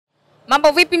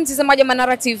Mambo vipi mtazamaji wa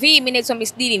Manara TV? Mimi naitwa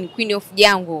Miss Dini, Queen of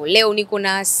Jangu. Leo niko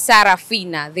na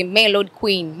Saraphina, the Melody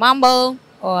Queen. Mambo?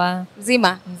 Poa.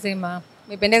 Mzima? Mzima.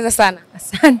 Umependeza sana.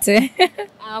 Asante.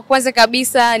 Kwanza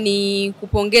kabisa ni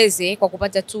kupongeze kwa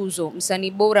kupata tuzo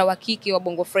msanii bora wa kike wa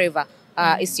Bongo Flava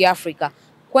East Africa.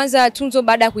 Kwanza tuzo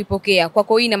baada ya kuipokea,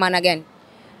 kwako hii ina maana gani?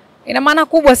 Ina maana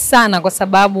kubwa sana kwa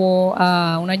sababu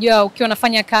unajua ukiwa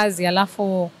unafanya kazi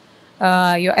alafu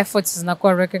your efforts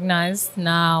zinakuwa recognized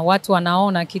na watu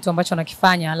wanaona kitu ambacho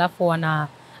unakifanya alafu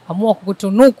wanaamua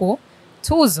kukutunuku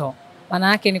tuzo.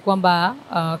 Maana yake ni kwamba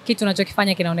kitu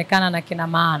unachokifanya kinaonekana na kina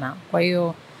maana. Kwa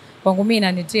hiyo kwangu mimi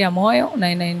inanitia moyo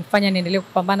na inanifanya niendelee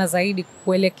kupambana zaidi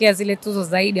kuelekea zile tuzo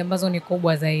zaidi ambazo ni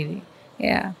kubwa zaidi.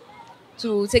 Yeah.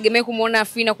 Tutegemee kumuona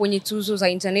Fina kwenye tuzo za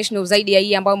international zaidi ya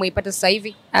hii ambayo umeipata sasa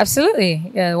hivi? Absolutely.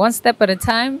 Yeah, one step at a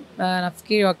time.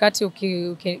 Nafikiri wakati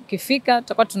ukifika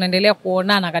tutakuwa tunaendelea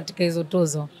kuonana katika hizo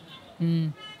tuzo.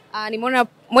 Nimeona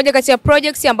moja kati ya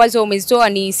projects ambazo umezitoa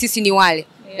ni Sisi ni Wale.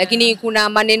 Yeah. Lakini kuna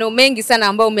maneno mengi sana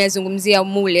ambayo umeyazungumzia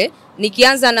mule.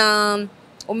 Nikianza na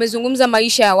umezungumza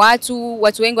maisha ya watu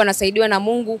wengi wanasaidiwa na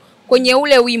Mungu. Kwenye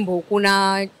ule wimbo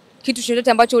kuna kitu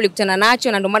chochote ambacho ulikutana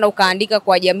nacho na ndio maana ukaandika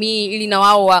kwa jamii ili na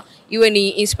wao iwe ni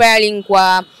inspiring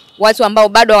kwa watu ambao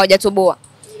bado hawajatoboa?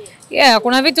 Yeah,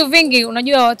 kuna vitu vingi.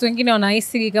 Unajua watu wengine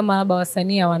wanahisi kama labda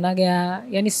wasanii wanaga,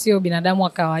 yani sio binadamu wa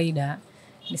kawaida.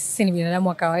 Sisi ni binadamu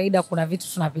wa kawaida, kuna vitu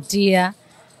tunapitia.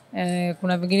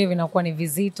 Kuna vingine vinakuwa ni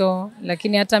vizito,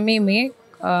 lakini hata mimi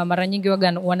mara nyingi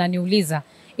wananiuliza,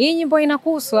 hii nyimbo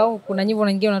inakuhusu? Au kuna nyimbo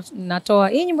nyingine natoa,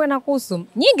 hii nyimbo inakuhusu?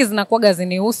 Nyingi zinakuwa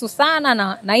zinihusu sana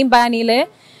na naimba yani ile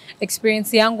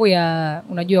experience yangu ya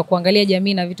unajua kuangalia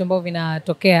jamii na vitu ambavyo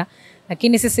vinatokea.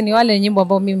 Lakini Sisi ni Wale nyimbo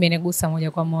ambayo mimi imenigusa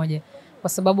moja kwa moja kwa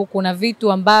sababu kuna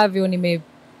vitu ambavyo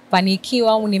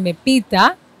nimefanikiwa au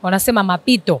nimepita, wanasema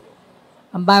mapito,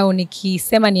 ambayo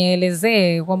nikisema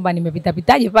nielezee kwamba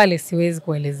nimepita-pitaje pale siwezi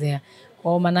kuelezea.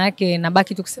 Kwa maana yake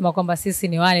nabaki tu kusema kwamba sisi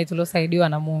ni wale tuliosaidiwa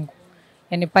na Mungu.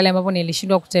 Yani pale ambapo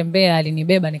nilishindwa kutembea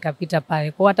alinibeba nikapita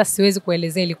pale. Kwa hata siwezi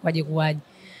kuelezea ilikuwaje kuwaje.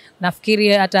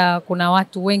 Nafikiri hata kuna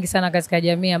watu wengi sana katika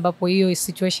jamii ambapo hiyo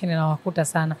situation inawakuta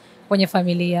sana. Kwenye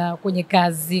familia, kwenye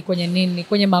kazi, kwenye nini,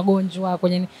 kwenye magonjwa,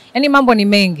 kwenye nini. Yani mambo ni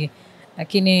mengi.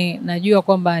 Lakini najua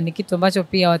kwamba ni kitu ambacho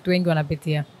pia watu wengi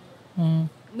wanapitia.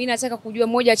 Mimi nataka kujua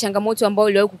moja ya changamoto ambayo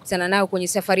uliwahi kukutana nayo kwenye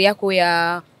safari yako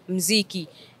ya muziki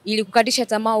ili kukatisha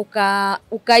tamaa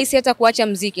ukahisi hata kuacha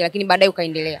muziki lakini baadaye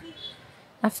ukaendelea.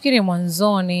 Nafikiri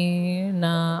mwanzoni,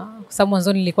 na kwa sababu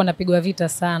mwanzoni nilikuwa napigwa vita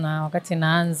sana wakati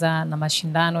naanza na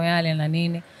mashindano yale na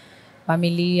nini.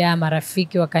 Familia,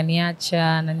 marafiki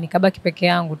wakaniacha na nikabaki peke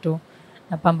yangu tu.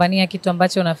 Napambania kitu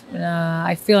ambacho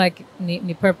I feel like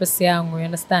ni purpose yangu, you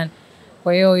understand?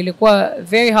 Kwa hiyo ilikuwa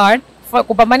very hard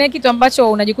kupambania kitu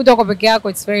ambacho unajikuta uko peke yako,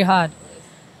 it's very hard.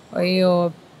 Kwa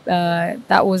hiyo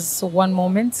that was one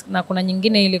moment, na kuna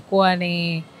nyingine ilikuwa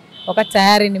ni wakati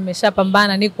tayari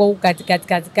nimeshapambana niko huko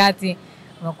katikati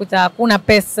unakuta hakuna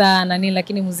pesa na nini,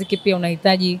 lakini muziki pia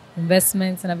unahitaji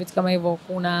investments na vitu kama hivyo.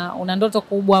 Una ndoto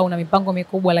kubwa, una mipango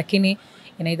mikubwa, lakini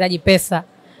inahitaji pesa.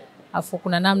 Alafu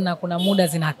kuna muda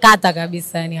zinakata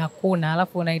kabisa, yani hakuna.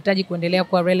 Alafu unahitaji kuendelea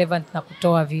kuwa relevant na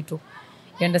kutoa vitu.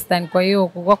 You understand? Kwa hiyo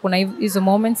kuna hizo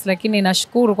moments, lakini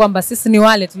nashukuru kwamba sisi ni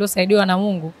wale tuliosaidiwa na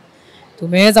Mungu.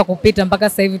 Tumeweza kupita mpaka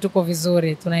sasa hivi tuko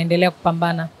vizuri, tunaendelea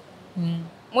kupambana.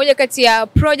 Moja kati ya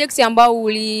projects ambao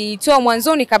ulitoa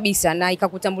mwanzoni kabisa na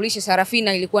ikakutambulisha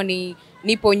Saraphina ilikuwa ni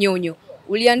Nipo Nyonyo.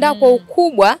 Uliandaa kwa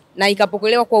ukubwa na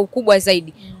ikapokelewa kwa ukubwa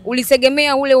zaidi.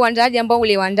 Ulitegemea ule uandaaji ambao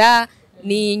uliandaa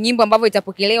ni nyimbo ambavyo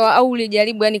itapokelewa au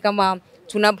ulijaribu yani kama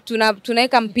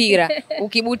tunaweka mpira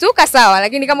ukibutuka sawa,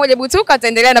 lakini kama hujabutuka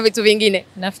utaendelea na vitu vingine?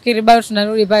 Nafikiri bado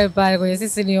tunarudi pale pale kwenye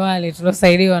sisi ni wale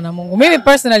tuliosaidiwa na Mungu. Mimi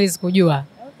personally sikujua.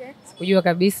 Sikujua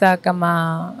kabisa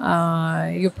kama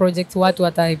hiyo project watu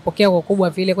wataipokea kwa ukubwa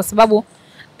vile, kwa sababu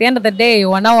at the end of the day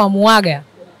wanaoamuaga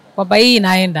kwamba hii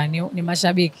inaenda ni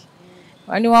mashabiki.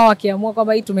 Yaani wao wakiamua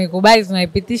kwamba hii tumeikubali,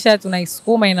 tunaipitisha,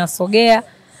 tunaisukuma inasogea,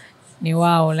 ni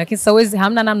wao. Lakini sasa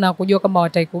hamna namna ya kujua kama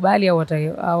wataikubali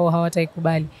au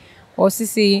hawataikubali. Kwa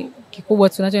sisi kikubwa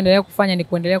tunachoendelea kufanya ni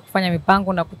kuendelea kufanya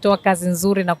mipango na kutoa kazi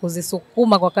nzuri na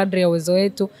kuzisukuma kwa kadri ya uwezo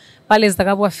wetu. Pale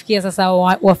zitakapowafikia sasa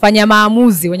wafanya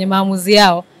maamuzi, wenye maamuzi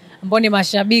yao ambao ni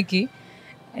mashabiki,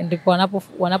 ndipo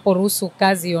wanaporuhusu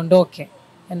kazi iondoke.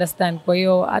 Understand? Kwa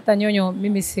hiyo hata Nyonyo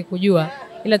mimi sikujua,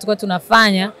 ila tulikuwa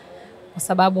tunafanya kwa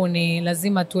sababu ni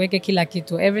lazima tuweke kila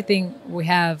kitu, everything we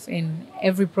have in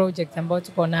every project ambayo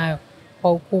tuko nayo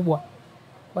kwa ukubwa.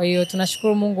 Kwa hiyo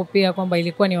tunashukuru Mungu pia kwamba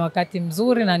ilikuwa ni wakati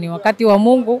mzuri na ni wakati wa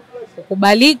Mungu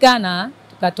kukubalika na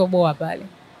tukatoboa pale.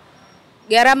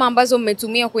 Gharama ambazo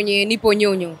mmetumia kwenye Nipo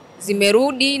Nyonyo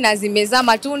zimerudi na zimezaa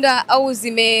matunda au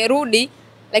zimerudi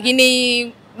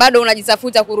lakini bado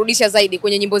unajitafuta kurudisha zaidi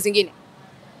kwenye nyimbo zingine?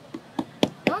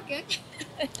 Okay.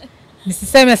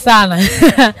 Nisiseme sana.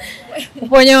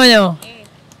 Upo nyonyo.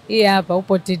 Hii hapa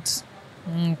upo titi.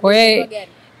 Kwa hiyo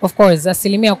of course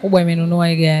asilimia kubwa imenunua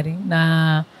hii gari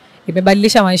na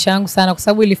imebadilisha maisha yangu sana kwa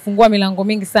sababu ilifungua milango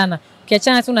mingi sana.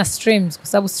 Ukiachana tu na streams kwa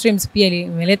sababu streams pia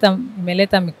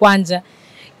imeleta mikwanja,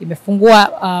 imefungua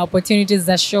opportunities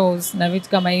za shows na vitu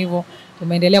kama hivyo.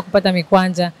 Tumeendelea kupata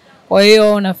mikwanja. Kwa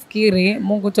hiyo nafikiri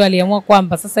Mungu tu aliamua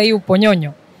kwamba sasa hii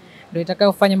uponyonyo ndio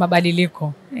itakayofanya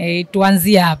mabadiliko.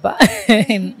 Tuanzie hapa.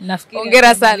 Nafikiri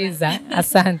hongera sana.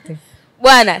 Asante.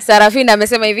 Bwana Saraphina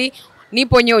amesema hivi,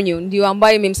 nipo nyonyo ndio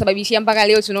ambayo imemsababishia mpaka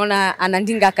leo tunaona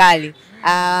anandinga kali.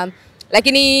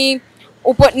 Lakini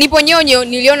nipo nyonyo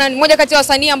niliona mmoja kati ya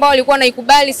wasanii ambao walikuwa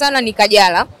naikubali sana ni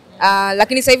Kajala.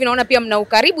 Lakini sasa hivi naona pia mna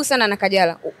ukaribu sana na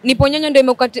Kajala. Nipo nyonyo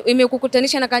ndio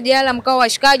imekukutanisha na Kajala mkao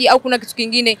washikaji au kuna kitu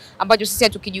kingine ambacho sisi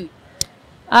hatukijui?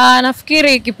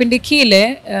 Nafikiri kipindi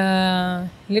kile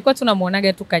nilikuwa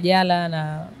tunamuonaga tu Kajala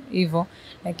na hivyo,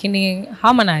 lakini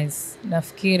Harmonize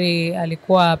nafikiri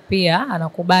alikuwa pia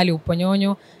anakubali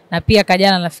uponyonyo na pia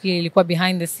Kajala nafikiri ilikuwa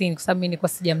behind the scene kwa sababu mimi nilikuwa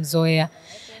sijamzoea.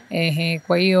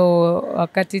 Kwa hiyo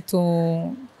wakati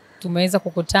tumeweza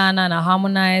kukutana na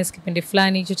Harmonize kipindi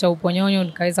fulani hicho cha uponyonyo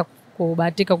nikaweza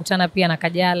kubahatika kukutana pia na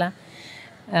Kajala.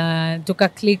 Tuka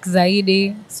click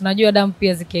zaidi. Unajua damu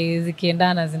pia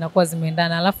zikiendana zinakuwa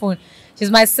zimeendana. Alafu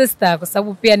she's my sister kwa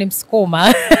sababu pia ni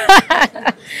Msukuma.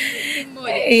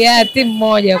 Yeah, team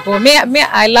moja. Kwa me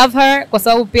I love her kwa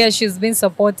sababu pia she's been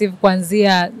supportive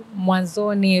kuanzia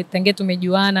mwanzoni tangu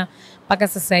tumejuana mpaka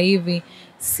sasa hivi.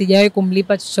 Sijawahi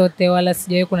kumlipa chochote wala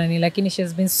sijawahi kuna nini, lakini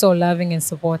she's been so loving and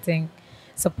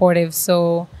supportive.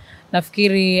 So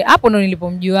nafikiri hapo ndo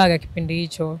nilipomjuaga kipindi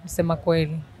hicho kusema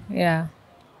kweli. Yeah.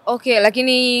 Okay,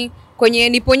 lakini kwenye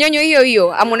niponyonyo hiyo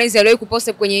Harmonize aliwahi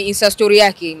kupost kwenye Insta story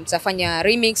yake mtafanya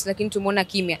remix lakini tumeona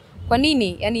kimya. Kwa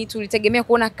nini? Yaani tulitegemea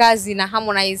kuona kazi na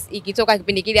Harmonize ikitoka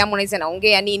kipindi kile Harmonize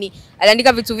anaongea nini.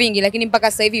 Aliandika vitu vingi lakini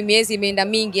mpaka sasa hivi miezi imeenda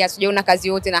mingi hatujaona kazi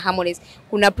yote na Harmonize.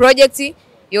 Kuna project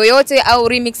yoyote au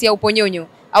remix ya uponyonyo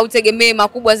au tegemee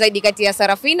makubwa zaidi kati ya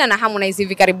Saraphina na Harmonize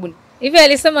hivi karibuni? Hivi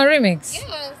alisema remix? Yes.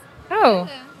 Oh,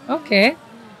 okay.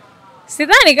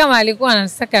 Sidhani kama alikuwa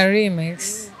anataka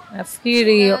remix.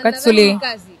 Nafikiri wakati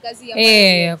kazi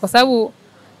kwa sababu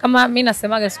kama mimi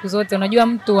nasemaga siku zote unajua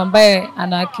mtu ambaye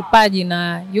ana kipaji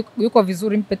na yuko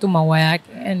vizuri mpe tu maua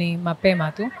yake, yani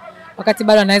mapema tu wakati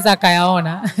bado anaweza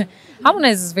akayaona.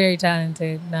 Harmonize is very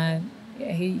talented na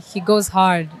he goes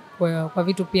hard kwa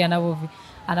vitu pia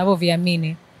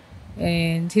anavyoviamini,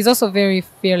 and he's also very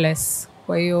fearless.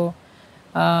 Kwa hiyo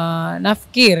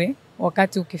nafikiri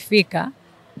wakati ukifika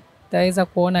taweza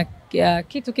kuona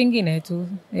kitu kingine tu.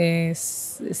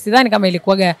 Sidhani kama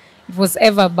ilikuwaga it was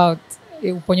ever about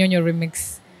uponyonyo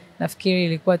remix. Nafikiri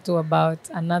ilikuwa tu about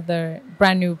another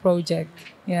brand new project.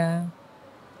 Yeah.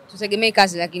 Tutegemee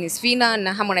kazi lakini Safina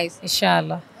na Harmonize.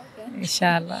 Inshallah. Okay.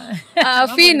 Inshallah.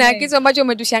 Fina, kitu ambacho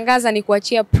umetushangaza ni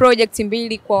kuachia project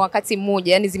mbili kwa wakati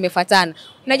mmoja, yani zimefuatana.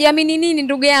 Unajiamini nini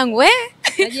ndugu yangu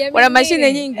Wana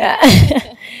mashine nyingi.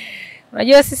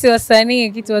 Unajua sisi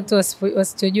wasanii kitu watu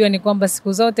wasichojua ni kwamba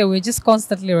siku zote we're just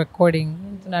constantly recording.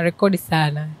 Tunarekodi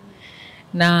sana.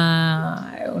 Na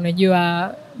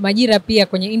unajua majira pia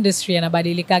kwenye industry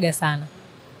yanabadilikaga sana.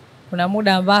 Kuna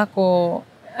muda ambako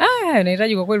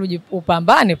unahitaji kwa kweli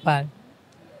upambane pale.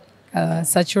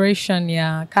 Saturation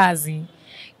ya kazi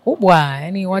kubwa,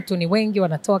 yani watu ni wengi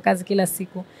wanatoa kazi kila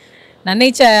siku. Na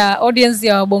nature ya audience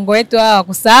ya wabongo wetu hawa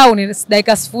kusahau ni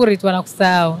dakika 0 tu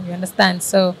wanakusahau. You understand?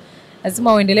 So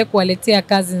lazima uendelee kuwaletea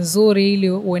kazi nzuri ili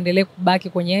uendelee kubaki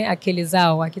kwenye akili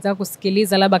zao. Akitaka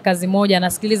kusikiliza labda kazi moja,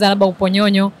 anasikiliza labda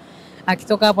uponyonyo,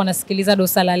 akitoka hapo anasikiliza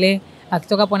dosalale,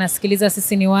 akitoka hapo anasikiliza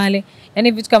sisi ni wale.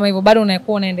 Yaani vitu kama hivyo bado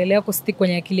unakuwa unaendelea kustick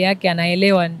kwenye akili yake,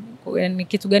 anaelewa ni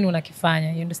kitu gani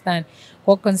unakifanya. You understand?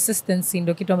 Kwa consistency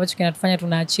ndio kitu ambacho kinatufanya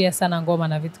tunaachia sana ngoma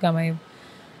na vitu kama hivyo.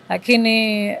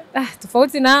 Lakini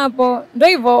tofauti na hapo ndio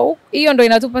hivyo, hiyo ndio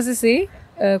inatupa sisi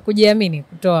kujiamini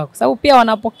kutoa kwa sababu pia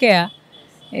wanapokea.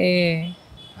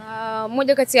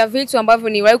 Moja kati ya vitu ambavyo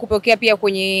niwahi kupokea pia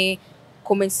kwenye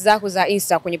comments zako za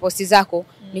Insta, kwenye posti zako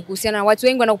ni kuhusiana na watu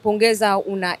wengi wanakupongeza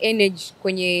una energy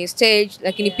kwenye stage,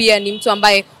 lakini pia ni mtu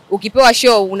ambaye ukipewa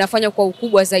show unafanya kwa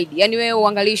ukubwa zaidi. Yaani wewe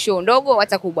uangalie show ndogo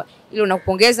hata kubwa. Ile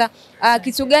unakupongeza.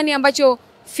 Kitu gani ambacho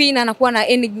Fina anakuwa na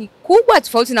energy kubwa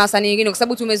tofauti na wasanii wengine? Kwa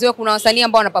sababu tumezoea kuna wasanii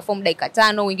ambao wanaperform dakika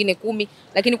 5, wengine 10,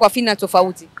 lakini kwa Fina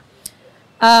tofauti.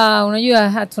 Unajua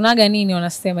hatunaga nini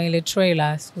wanasema ile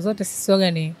trailer. Siku zote sisi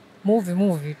waga ni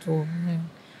movie tu.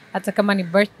 hata kama ni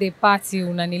birthday party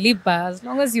unanilipa, as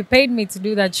long as you paid me to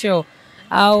do that show,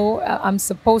 au I'm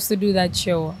supposed to do that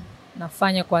show,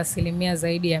 nafanya kwa asilimia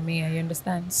zaidi ya 100, you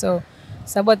understand? So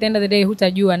sababu at the end of the day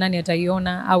hutajua nani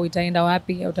ataiona au itaenda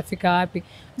wapi au utafika wapi.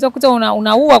 Unakuta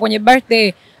unaua kwenye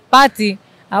birthday party,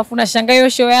 alafu unashangaa hiyo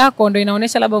show yako ndio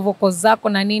inaonesha labda vocals zako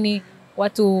na nini,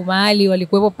 watu mahali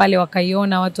walikuwepo pale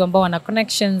wakaiona, watu ambao wana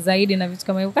connection zaidi na vitu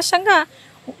kama hivyo. Ukashangaa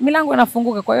milango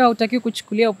inafunguka. Kwa hiyo hutakiwi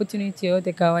kuchukulia opportunity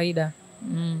yoyote kawaida.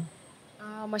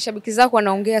 Mashabiki zako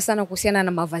wanaongea sana kuhusiana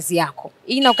na mavazi yako.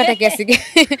 Hii inaukata kiasi gani?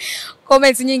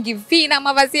 Comments nyingi vina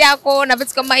mavazi yako na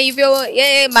vitu kama hivyo,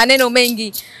 maneno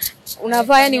mengi.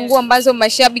 Unavaa yani nguo ambazo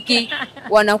mashabiki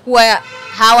wanakuwa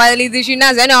hawaridhishwi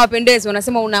nazo, yani hawapendezi,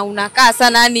 wanasema unakaa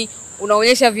sana, yani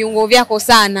unaonyesha viungo vyako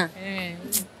sana.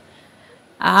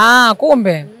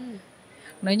 Kumbe.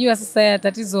 Unajua sasa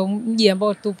tatizo mji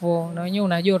ambao tupo na wenyewe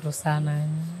una joto sana.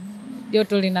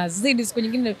 Joto linazidi, siku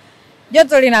nyingine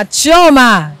joto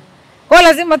linachoma. Kwa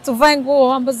lazima tuvae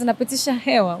nguo ambazo zinapitisha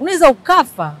hewa. Unaweza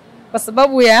ukafa kwa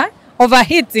sababu ya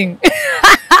overheating.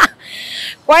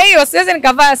 Kwa hiyo siwezi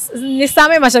nikavaa,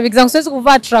 nisamee mashabiki zangu, siwezi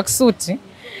kuvaa tracksuit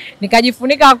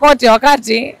nikajifunika koti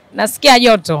wakati nasikia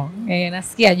joto.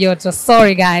 Nasikia joto.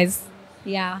 Sorry guys.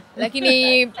 Yeah.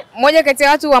 Lakini moja kati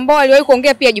ya watu ambao waliwahi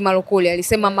kuongea pia Juma Lokole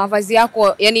alisema mavazi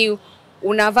yako, yani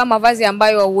unavaa mavazi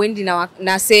ambayo huendi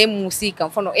na sehemu husika.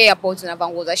 Mfano airport unavaa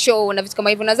nguo za show na vitu kama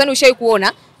hivyo. Nadhani ushawahi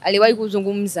kuona aliwahi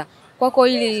kuzungumza. Kwako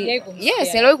hili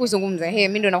yes, aliwahi kuzungumza.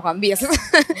 Mimi ndo nakwambia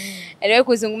sasa. Aliwahi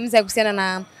kuzungumza kuhusiana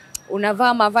na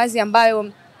unavaa mavazi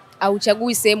ambayo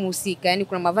hauchagui sehemu husika. Yani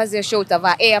kuna mavazi ya show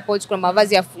utavaa airport, kuna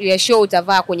mavazi ya show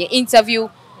utavaa kwenye interview.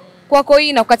 Kwako hii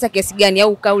inaukata kiasi gani,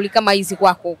 au kauli kama hizi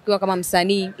kwako ukiwa kama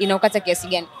msanii inaukata kiasi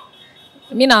gani?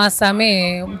 Mimi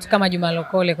nawasamee mtu kama Juma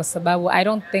Lokole kwa sababu I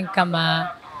don't think kama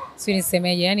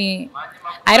nisemeje, yani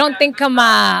I don't think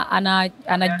kama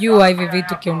anajua hivi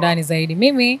vitu kiundani zaidi.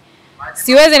 Mimi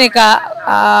siwezi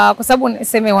kwa sababu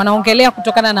niseme wanaongelea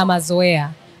kutokana na mazoea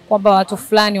kwamba watu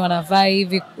fulani wanavaa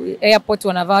hivi airport,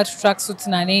 wanavaa watu tracksuit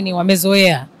na nini,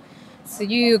 wamezoea.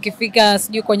 Sijui ukifika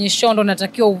sijui kwenye shondo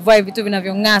unatakiwa uvae vitu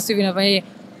vinavyong'aa, sio vinavyo,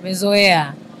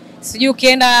 umezoea. Sijui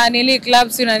ukienda nili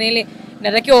clubs na nili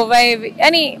natakiwa uvae hivi.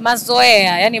 Yani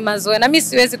mazoea. Na mimi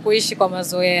siwezi kuishi kwa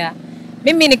mazoea.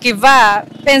 Mimi nikivaa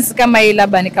pants kama hii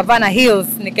labda nikavaa na heels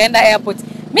nikaenda airport,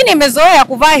 mimi nimezoea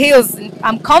kuvaa heels,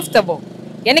 I'm comfortable.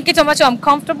 Yani kitu ambacho I'm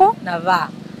comfortable navaa.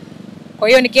 Kwa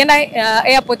hiyo nikienda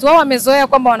airport wao wamezoea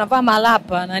kwamba wanavaa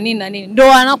malapa na nini ndio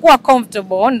wanakuwa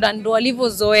comfortable, ndio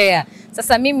walivyozoea.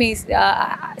 Sasa mimi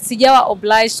sijawa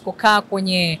obliged kukaa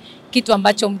kwenye kitu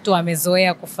ambacho mtu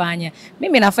amezoea kufanya.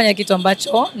 Mimi nafanya kitu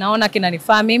ambacho naona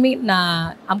kinanifaa mimi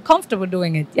na I'm comfortable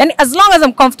doing it. Yani as long as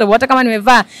I'm comfortable, hata kama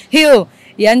nimevaa heel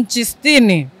ya inchi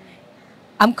 60,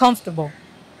 I'm comfortable.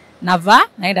 Navaa,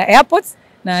 naenda airport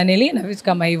na vitu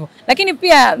kama hivyo. Lakini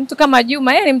pia mtu kama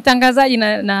Juma, yeye ni mtangazaji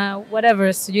na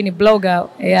whatever, sijui ni blogger,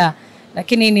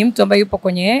 lakini ni mtu ambaye yupo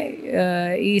kwenye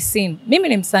hii scene. Mimi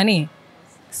ni msanii.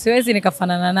 Siwezi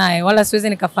nikafanana naye wala siwezi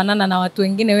nikafanana na watu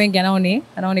wengine wengi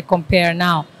anaoni compare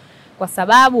nao. Kwa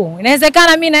sababu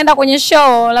inawezekana mimi naenda kwenye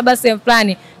show labda sehemu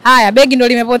fulani, haya begi ndio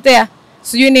limepotea,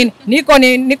 sijui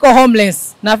nini, niko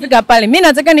homeless, nafika pale mimi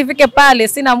nataka nifike pale,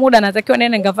 sina muda, natakiwa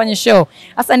niende nikafanye show.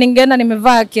 Sasa ningeenda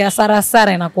nimevaa kia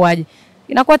Sara inakuaje?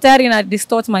 Inakuwa tayari na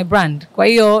distort my brand. Kwa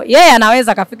hiyo yeye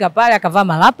anaweza kafika pale akavaa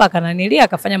malapa akananilia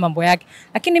akafanya mambo yake.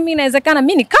 Lakini mimi inawezekana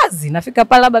mimi ni kazi, nafika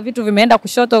pale labda vitu vimeenda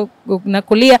kushoto na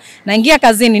kulia, naingia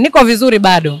kazini niko vizuri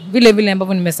bado vile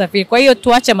ambavyo nimesafiri. Kwa hiyo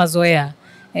tuache mazoea.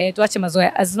 Tuache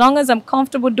mazoea. As long as I'm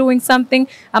comfortable doing something,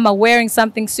 ama wearing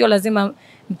something, sio lazima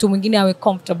mtu mwingine awe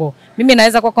comfortable. Mimi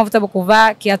naweza kuwa comfortable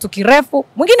kuvaa kiatu kirefu,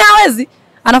 mwingine hawezi.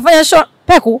 Anafanya show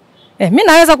peku. Mimi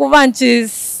naweza kuvaa inchi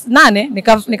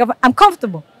 8 I'm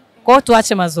comfortable. Kwa hiyo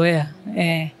tuache mazoea.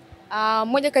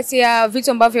 Moja kati ya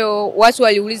vitu ambavyo watu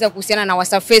waliuliza kuhusiana na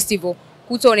Wasafi Festival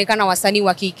kutoonekana wasanii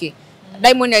wa kike.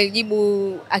 Diamond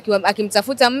alijibu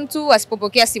akimtafuta mtu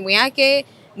asipopokea simu yake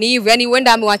ni hivyo, yani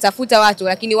huenda amewatafuta watu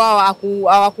lakini wao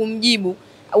hawakumjibu,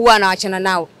 huwa anaachana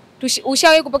nao.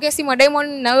 Ushawahi kupokea simu ya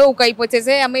Diamond na wewe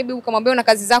ukaipotezea, maybe ukamwambia una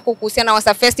kazi zako kuhusiana na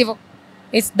Wasafi Festival?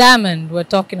 It's Diamond we're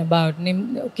talking about.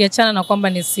 Ukiachana na kwamba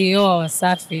ni CEO wa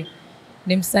Wasafi,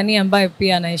 ni msanii ambaye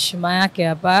pia ana heshima yake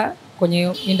hapa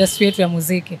kwenye industry yetu ya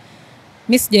muziki.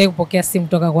 Mimi sijawahi kupokea simu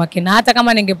kutoka kwake, na hata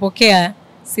kama ningepokea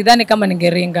sidhani kama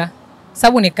ningeringa,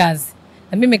 sababu ni kazi.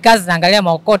 Na mimi kazi naangalia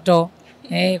maokoto.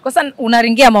 Kwa sababu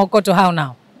unaringia maokoto how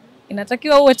now?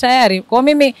 Inatakiwa uwe tayari. Kwa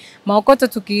mimi maokoto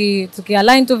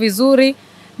tuki-align tu vizuri,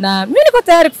 na mimi niko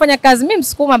tayari kufanya kazi. Mimi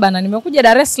msukuma bana, nimekuja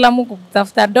Dar es Salaam huku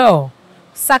kutafuta do,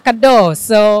 saka do.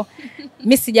 So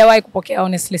Mimi sijawahi kupokea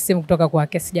honestly simu kutoka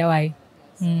kwake, sijawahi.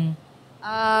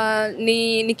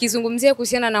 Nikizungumzia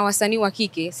kuhusiana na wasanii wa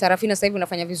kike, Saraphina sasa hivi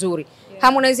unafanya vizuri.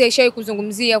 Harmonize aishawahi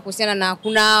kuzungumzia kuhusiana na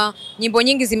kuna nyimbo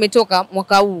nyingi zimetoka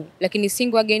mwaka huu, lakini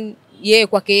Single Again yeye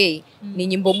kwake yeye ni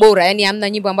nyimbo bora, yani hamna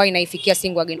nyimbo ambayo inaifikia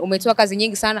Single Again. Umetoa kazi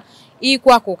nyingi sana. Hii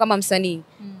kwako kama msanii,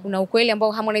 kuna ukweli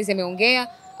ambao Harmonize ameongea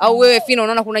au wewe Fina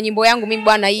unaona kuna nyimbo yangu mimi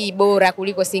bwana hii bora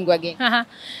kuliko Single Again?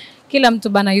 Kila mtu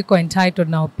bana yuko entitled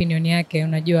na opinion yake,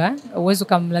 unajua. Uwezo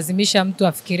kumlazimisha mtu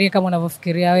afikirie kama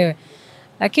unavyofikiria wewe.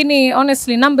 Lakini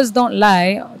honestly numbers don't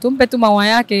lie. Tumpe tu maua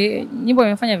yake, nyimbo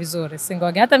imefanya vizuri Single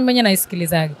Again. Hata mimi mwenyewe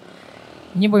naisikilizaga.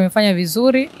 Nyimbo imefanya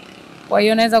vizuri. Kwa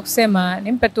hiyo naweza kusema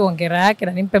nimpe tu hongera yake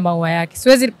na nimpe maua yake.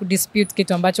 Siwezi kudispute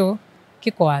kitu ambacho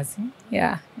kiko wazi.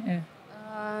 Yeah.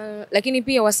 Lakini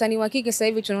pia wasanii wa kike sasa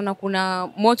hivi tunaona kuna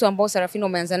Moto ambao Saraphina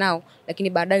umeanza nao, lakini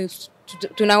baadaye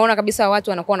tunaona kabisa watu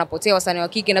wanakuwa wanapotea wasanii wa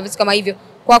kike na vitu kama hivyo.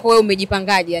 Kwako wewe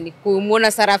umejipangaje yani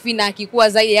kumuona Saraphina akikua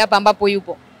zaidi hapa ambapo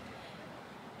yupo?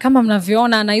 Kama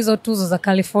mnavyoona na hizo tuzo za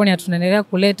California tunaendelea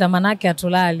kuleta, manake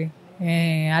hatulali.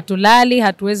 Hatulali,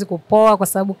 hatuwezi kupoa kwa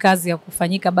sababu kazi ya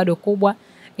kufanyika bado kubwa.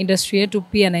 Industry yetu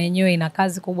pia na yenyewe ina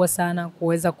kazi kubwa sana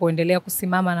kuweza kuendelea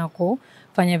kusimama na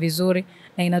kufanya vizuri,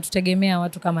 na inatutegemea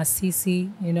watu kama sisi,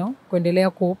 kuendelea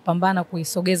kupambana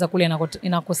kuisogeza kule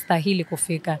inakostahili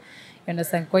kufika. You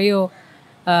understand? Kwa hiyo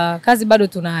kazi bado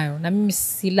tunayo na mimi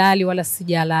silali wala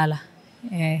sijalala.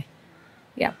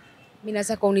 Yeah. Mimi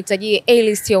nataka unitajie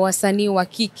A-list ya wasanii wa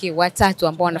kike watatu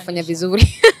ambao wanafanya vizuri.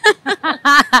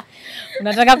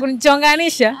 Unataka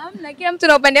kunichonganisha? Hamna, kila mtu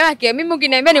na upande wake. Mimi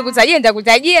ukiniambia nikutajie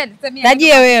nitakutajia.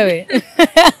 Tajie wewe.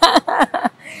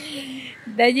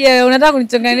 Tajie wewe, unataka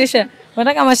kunichonganisha?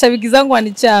 Unataka mashabiki zangu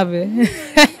wanichape?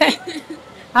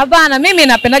 Hapana, mimi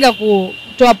napendaga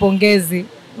kutoa pongezi.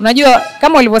 Unajua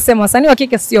kama ulivyosema wasanii wa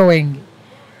kike sio wengi.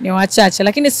 Ni wachache,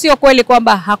 lakini sio kweli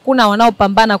kwamba hakuna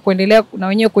wanaopambana kuendelea na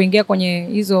wenyewe kuingia kwenye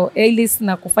hizo A-list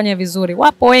na kufanya vizuri.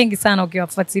 Wapo wengi sana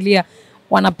ukiwafuatilia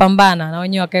wanapambana na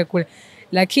wenyewe wakae kule.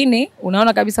 Lakini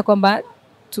unaona kabisa kwamba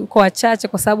tuko wachache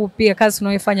kwa sababu pia kazi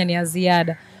tunayoifanya ni ya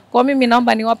ziada. Kwa mimi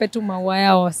naomba niwape tu maua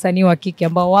yao wasanii wa kike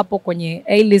ambao wapo kwenye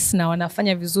A-list na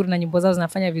wanafanya vizuri na nyimbo zao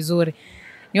zinafanya vizuri.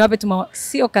 Niwape tu maua.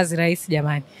 Sio kazi rahisi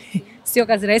jamani. Sio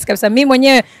kazi rahisi kabisa. Mimi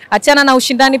mwenyewe achana na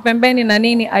ushindani pembeni na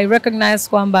nini, I recognize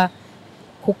kwamba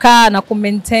kukaa na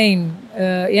kumaintain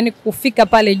yani kufika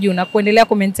pale juu na kuendelea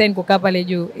kumaintain kukaa pale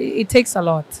juu, it takes a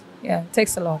lot. Yeah, it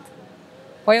takes a lot.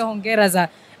 Kwa hiyo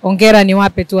hongera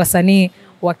niwape tu wasanii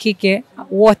wa kike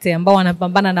wote ambao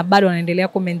wanapambana na bado wanaendelea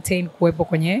kumaintain kuwepo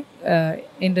kwenye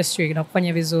industry na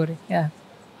kufanya vizuri. Yeah.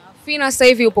 Fina sasa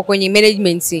hivi upo kwenye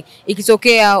management,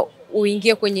 ikitokea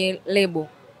uingie kwenye label,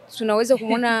 tunaweza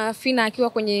kumuona Fina akiwa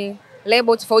kwenye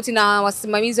label tofauti na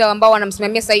wasimamizi ambao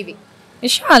wanamsimamia sasa hivi?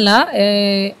 Inshallah.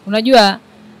 Unajua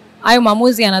hayo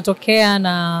maamuzi yanatokea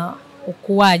na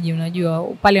ukuaji. Unajua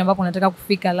pale ambapo unataka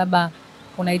kufika, labda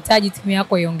unahitaji timu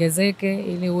yako iongezeke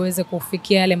ili uweze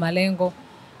kufikia yale malengo.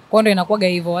 Kwa ndio inakuwa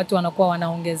hivyo, watu wanakuwa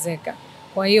wanaongezeka.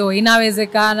 Kwa hiyo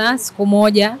inawezekana siku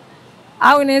moja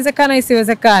au inawezekana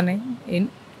isiwezekane,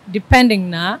 depending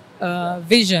na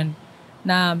vision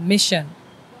na mission.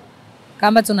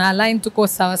 Kama tuna align tuko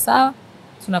sawa sawa,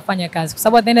 tunafanya kazi. Kwa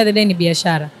sababu at the end of the day ni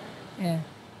biashara. Yeah.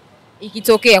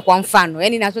 Ikitokea kwa mfano,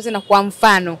 yani natoa tena kwa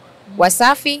mfano,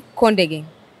 Wasafi, Konde Gang,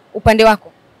 upande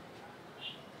wako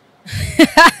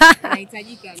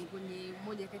nahitajika ni kwenye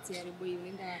moja kati ya lebo hii,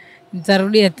 unaenda?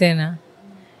 Nitarudia tena.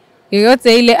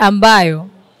 Yoyote ile ambayo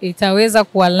itaweza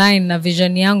kualign na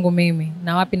vision yangu mimi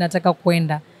na wapi nataka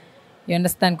kwenda. You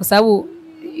understand? Kwa sababu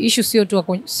issue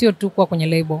sio tu kwa kwenye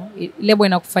label. Label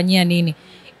inakufanyia nini?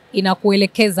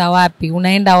 Inakuelekeza wapi,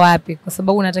 unaenda wapi, kwa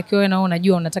sababu unatakiwa wewe na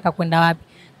unajua unataka kwenda wapi.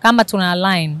 Kama tuna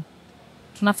align,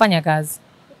 tunafanya kazi.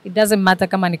 It doesn't matter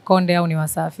kama ni Konde au ni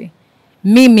Wasafi.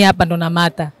 Mimi hapa ndo na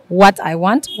matter what I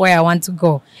want, where I want to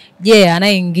go. Je,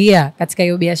 anaingia katika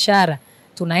hiyo biashara,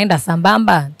 tunaenda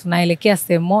sambamba, tunaelekea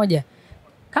sehemu moja.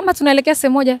 Kama tunaelekea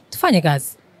sehemu moja, tufanye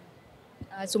kazi.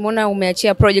 Tumeona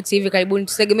umeachia project hivi karibuni,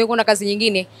 tutegemee kuna kazi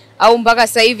nyingine au mpaka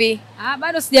sasa hivi?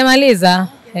 Bado sijamaliza.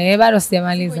 Bado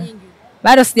sijamaliza.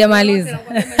 Bado sijamaliza.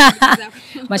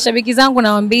 Mashabiki zangu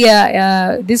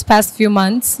nawaambia this past few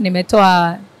months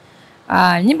nimetoa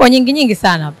nyimbo nyingi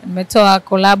sana. Nimetoa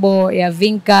collabo ya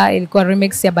Vinka, ilikuwa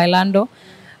remix ya Bailando.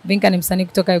 Vinka ni msanii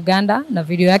kutoka Uganda na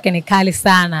video yake ni kali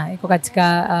sana. Iko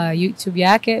katika YouTube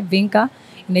yake Vinka,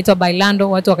 inaitwa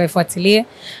Bailando, watu wakaifuatilie.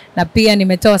 Na pia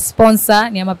nimetoa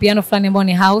sponsor ni ya mapiano fulani ambao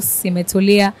ni house,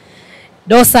 imetulia.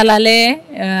 Dosa Lale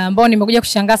ambao nimekuja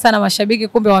kushangaa sana mashabiki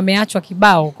kumbe wameachwa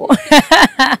kibao huko.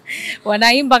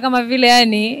 Wanaimba kama vile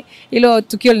yani hilo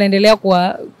tukio linaendelea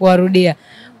kuwarudia.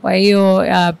 Kwa hiyo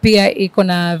pia iko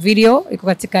na video, iko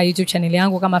katika YouTube channel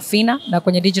yangu kama Fina na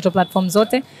kwenye digital platform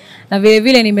zote. Na vile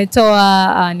vile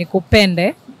nimetoa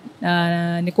Nikupende.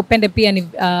 Nikupende pia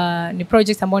ni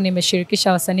project ambayo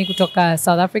nimeshirikisha wasanii kutoka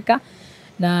South Africa,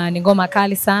 na ni ngoma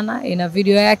kali sana. Ina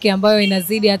video yake ambayo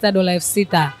inazidi hata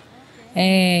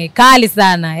 $6,000. Kali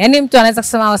sana. Yaani mtu anaweza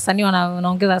kusema wasanii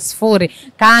wanaongeza sifuri.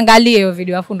 Kaangalie hiyo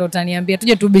video afu ndo utaniambia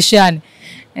tuje tubishane.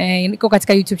 Niko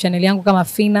katika YouTube channel yangu kama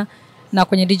Fina na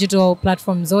kwenye digital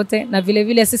platform zote. Na vile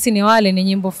vile Sisi Ni Wale ni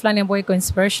nyimbo fulani ambayo iko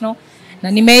inspirational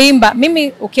na nimeimba.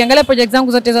 Mimi ukiangalia project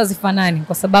zangu zote hizo hazifanani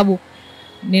kwa sababu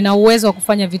nina uwezo wa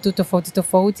kufanya vitu tofauti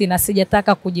tofauti na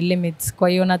sijataka kujilimit. Kwa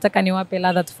hiyo nataka niwape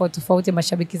ladha tofauti tofauti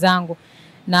mashabiki zangu,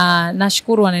 na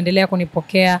nashukuru wanaendelea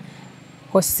kunipokea.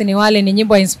 Kwa Sisi Ni Wale ni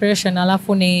nyimbo ya inspiration,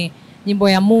 alafu ni nyimbo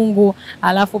ya Mungu,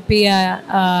 alafu pia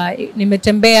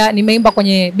nimeimba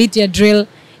kwenye beat ya drill,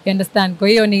 you understand. Kwa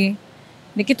hiyo ni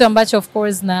kitu ambacho of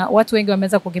course na watu wengi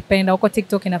wameweza kukipenda. Huko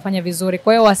TikTok inafanya vizuri.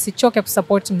 Kwa hiyo wasichoke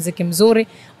kusupport muziki mzuri.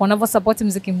 Wanavyo support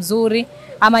muziki mzuri,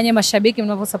 ama nyinyi mashabiki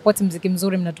mnavyo support muziki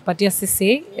mzuri, mnatupatia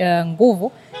sisi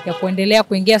nguvu ya kuendelea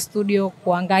kuingia studio,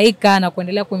 kuhangaika na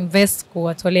kuendelea kuinvest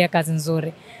kuwatolea kazi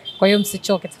nzuri. Kwa hiyo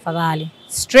msichoke tafadhali.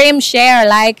 Stream, share,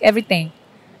 like everything.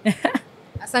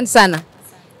 Asante sana.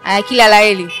 Kila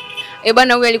laheri.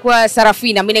 Bwana, huyu alikuwa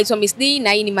Saraphina. Mimi naitwa Miss D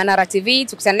na hii ni Manara TV.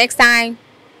 Tukutane next time.